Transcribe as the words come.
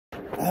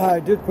I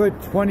did put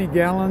 20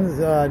 gallons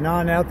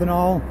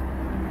non-ethanol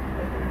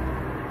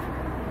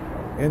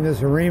in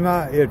this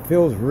Arima. It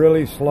feels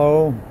really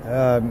slow,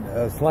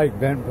 a slight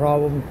vent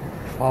problem,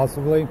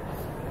 possibly.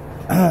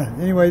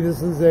 Anyway,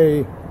 this is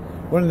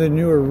one of the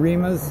new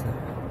Arimas.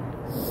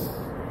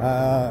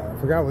 I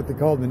forgot what they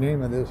called the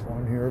name of this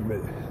one here,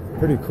 but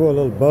pretty cool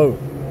little boat.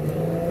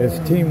 It's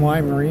Team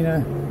Y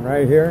Marina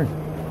right here.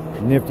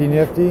 Nifty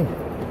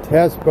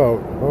test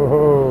boat.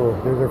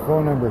 Oh, there's our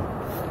phone number.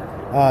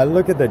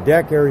 Look at the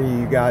deck area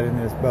you got in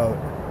this boat.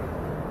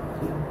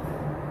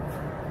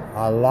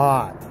 A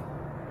lot.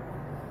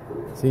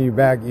 See, you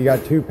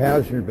got 2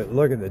 passengers, but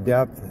look at the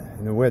depth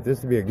and the width.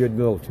 This would be a good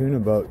little tuna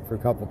boat for a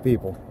couple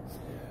people.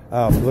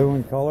 Blue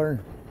in color.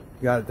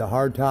 You got the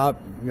hard top,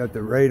 you got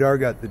the radar,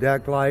 got the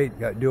deck light,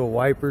 got dual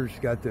wipers,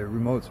 got the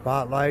remote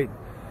spotlight.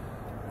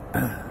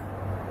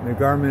 The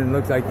Garmin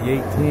looks like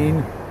the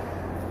 18.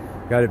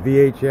 Got a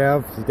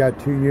VHF. It's got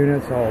 2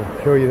 units. I'll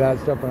show you that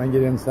stuff when I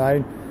get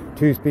inside.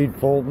 2-speed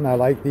folding. I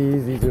like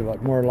these. These are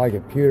more like a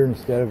pewter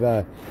instead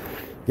of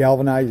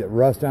galvanized that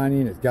rust on you.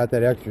 And it's got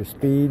that extra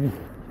speed.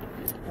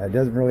 It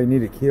doesn't really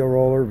need a keel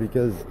roller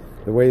because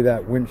the way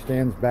that winch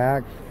stands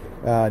back.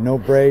 No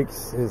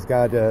brakes. It's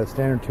got a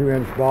standard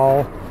 2-inch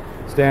ball.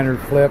 Standard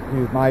flip.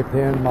 Use my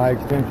pin, my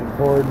extension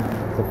cord.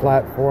 It's a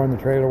flat 4 on the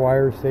trailer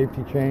wire.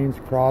 Safety chains,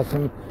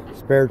 crossing,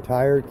 spare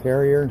tire,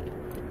 carrier,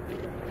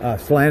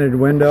 slanted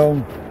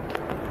window,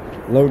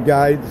 load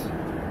guides.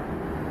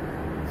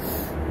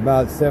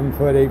 About 7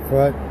 foot, 8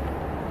 foot.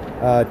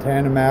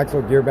 Tandem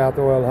axle, gear bath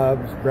oil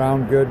hubs.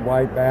 Brown good,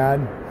 white bad.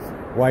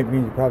 White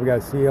means you probably got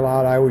a seal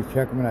out. I always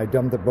check them when I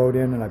dump the boat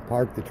in and I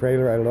park the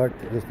trailer. I look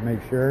just to make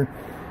sure.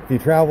 If you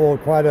travel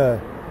quite a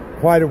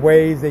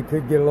ways, they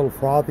could get a little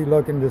frothy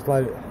looking. Just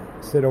let it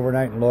sit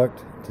overnight and look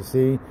to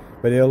see.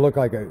 But it'll look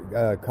like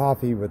a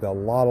coffee with a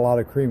lot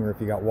of creamer if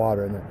you got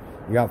water in there.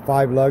 You got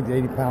 5 lugs,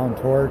 80-pound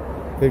torque,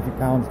 50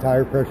 pounds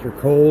tire pressure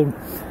cold.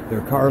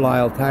 They're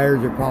Carlisle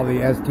tires. They're probably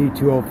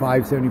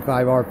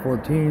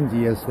ST205/75R14s.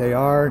 Yes, they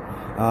are.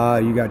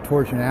 You got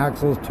torsion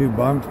axles, 2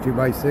 bunks,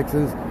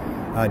 2x6s,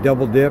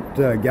 double dipped,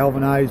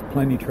 galvanized,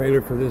 plenty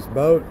trailer for this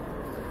boat.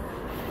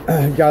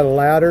 Got a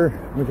ladder,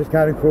 which is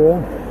kind of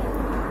cool.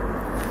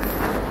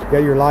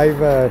 Got your live,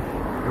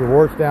 your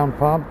wash down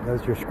pump.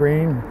 That's your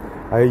screen.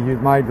 I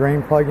use my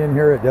drain plug in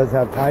here. It does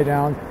have tie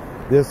downs.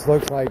 This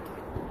looks like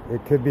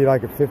it could be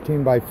like a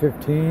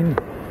 15x15.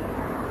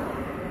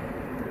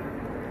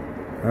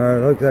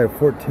 It looks like a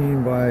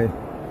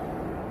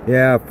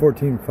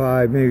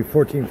 14.5, maybe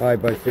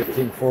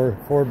 14.5x15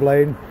 4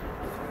 blade.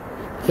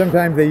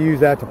 Sometimes they use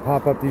that to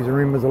pop up these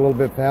Arimas a little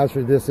bit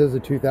faster. This is a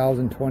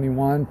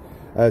 2021.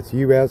 It's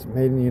US,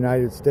 made in the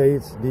United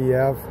States.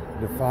 DF,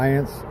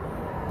 Defiance,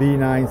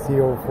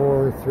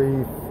 B9CO4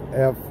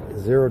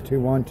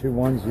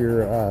 3F021210's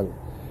your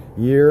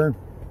year.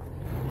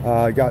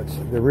 Got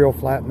the real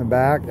flat in the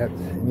back.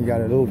 You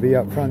got a little B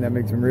up front that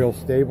makes them real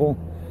stable.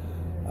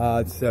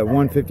 It's a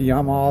 150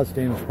 Yamaha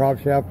stainless prop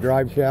shaft,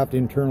 drive shaft,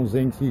 internal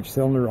zincs each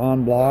cylinder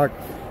on block,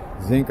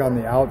 zinc on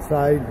the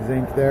outside,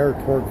 zinc there,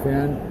 torque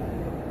fin,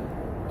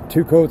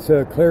 2 coats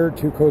of clear,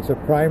 2 coats of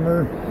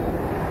primer,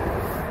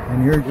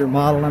 and here's your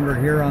model number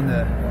here on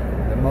the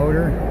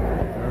motor. I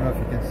don't know if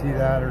you can see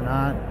that or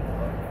not,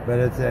 but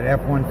it's an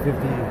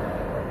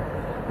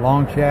F-150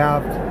 long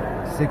shaft,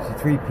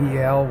 63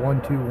 PL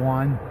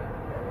 121. I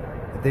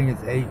think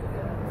it's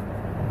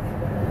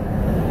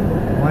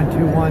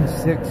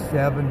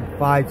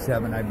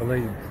 1216757, I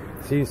believe.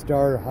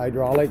 C-Star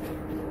hydraulic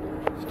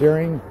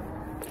steering.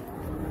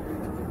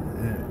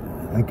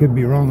 I could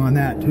be wrong on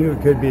that too.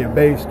 It could be a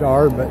Bay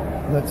Star, but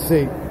let's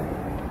see.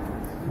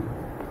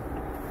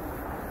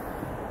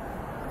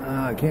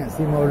 I can't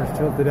see motors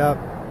tilted up.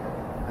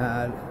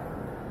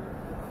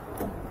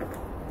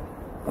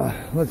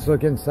 Let's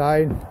look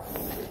inside.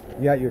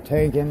 You got your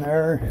tank in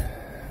there.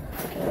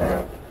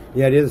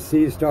 Yeah, it is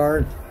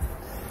C-Star.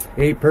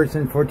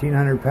 8-person,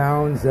 1,400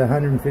 pounds,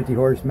 150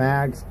 horse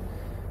max,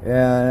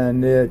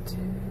 and it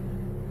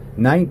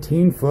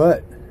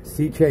 19-foot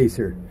Sea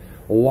Chaser.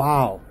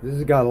 Wow, this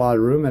has got a lot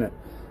of room in it.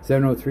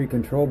 703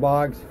 control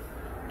box,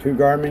 2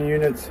 Garmin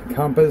units,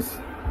 compass,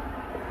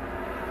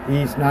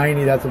 East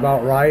 90, that's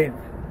about right.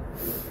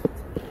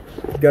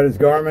 Got his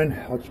Garmin.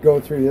 I'll just go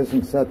through this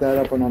and set that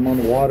up when I'm on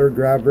the water.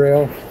 Grab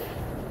rail,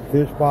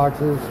 fish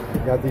boxes.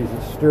 Got these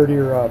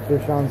sturdier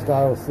fish on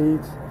style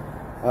seats.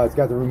 It's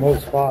got the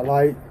remote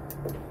spotlight.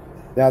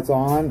 That's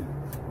on,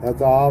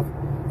 that's off,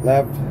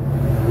 left,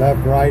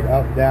 right,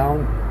 up,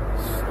 down.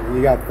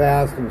 You got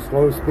fast and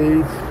slow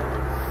speeds.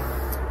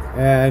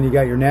 And you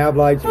got your nav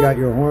lights, you got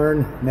your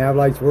horn. Nav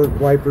lights work,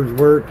 wipers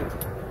work.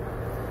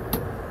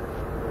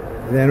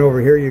 And then over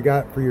here you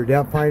got for your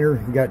depth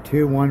finder, you got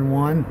 2, 1,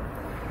 1.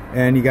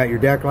 And you got your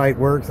deck light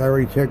works. I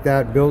already checked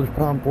that. Bilge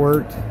pump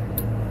worked.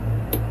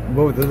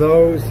 Both of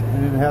those.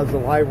 And it has the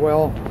live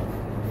well.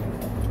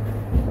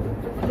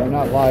 No,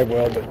 not live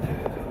well, but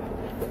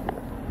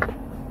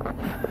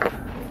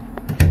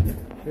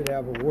should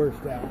have a wash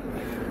down.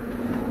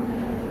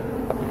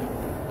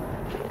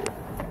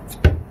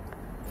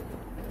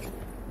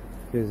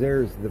 because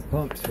there's the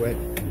pump switch.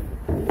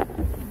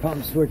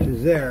 Pump switch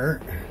is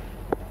there.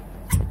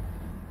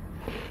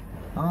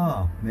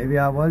 Oh, maybe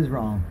I was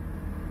wrong.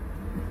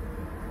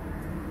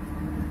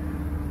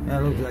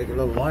 That looks like a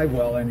little live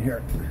well in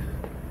here.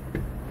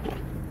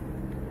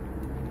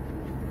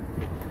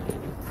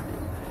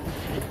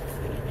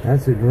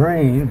 That's a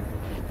drain.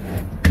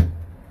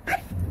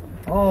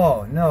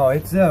 Oh no,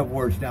 it's a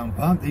wash down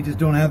pump. They just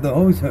don't have the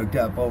hose hooked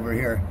up over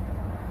here.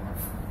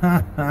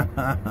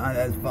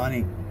 That's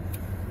funny.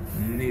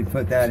 You need to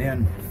put that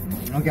in.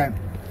 Okay.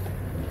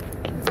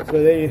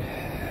 So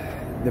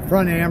the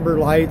front amber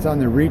lights on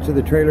the reach of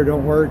the trailer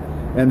don't work,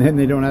 and then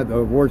they don't have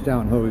the wash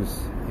down hose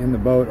in the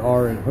boat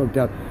are hooked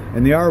up.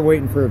 And they are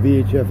waiting for a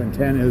VHF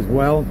antenna as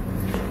well.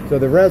 So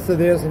the rest of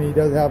this, and he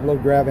does have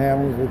little grab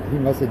handles, he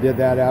must have did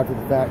that after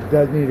the fact. It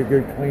does need a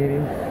good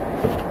cleaning,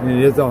 and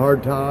it is a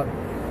hard top.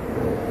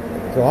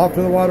 So off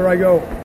to the water I go.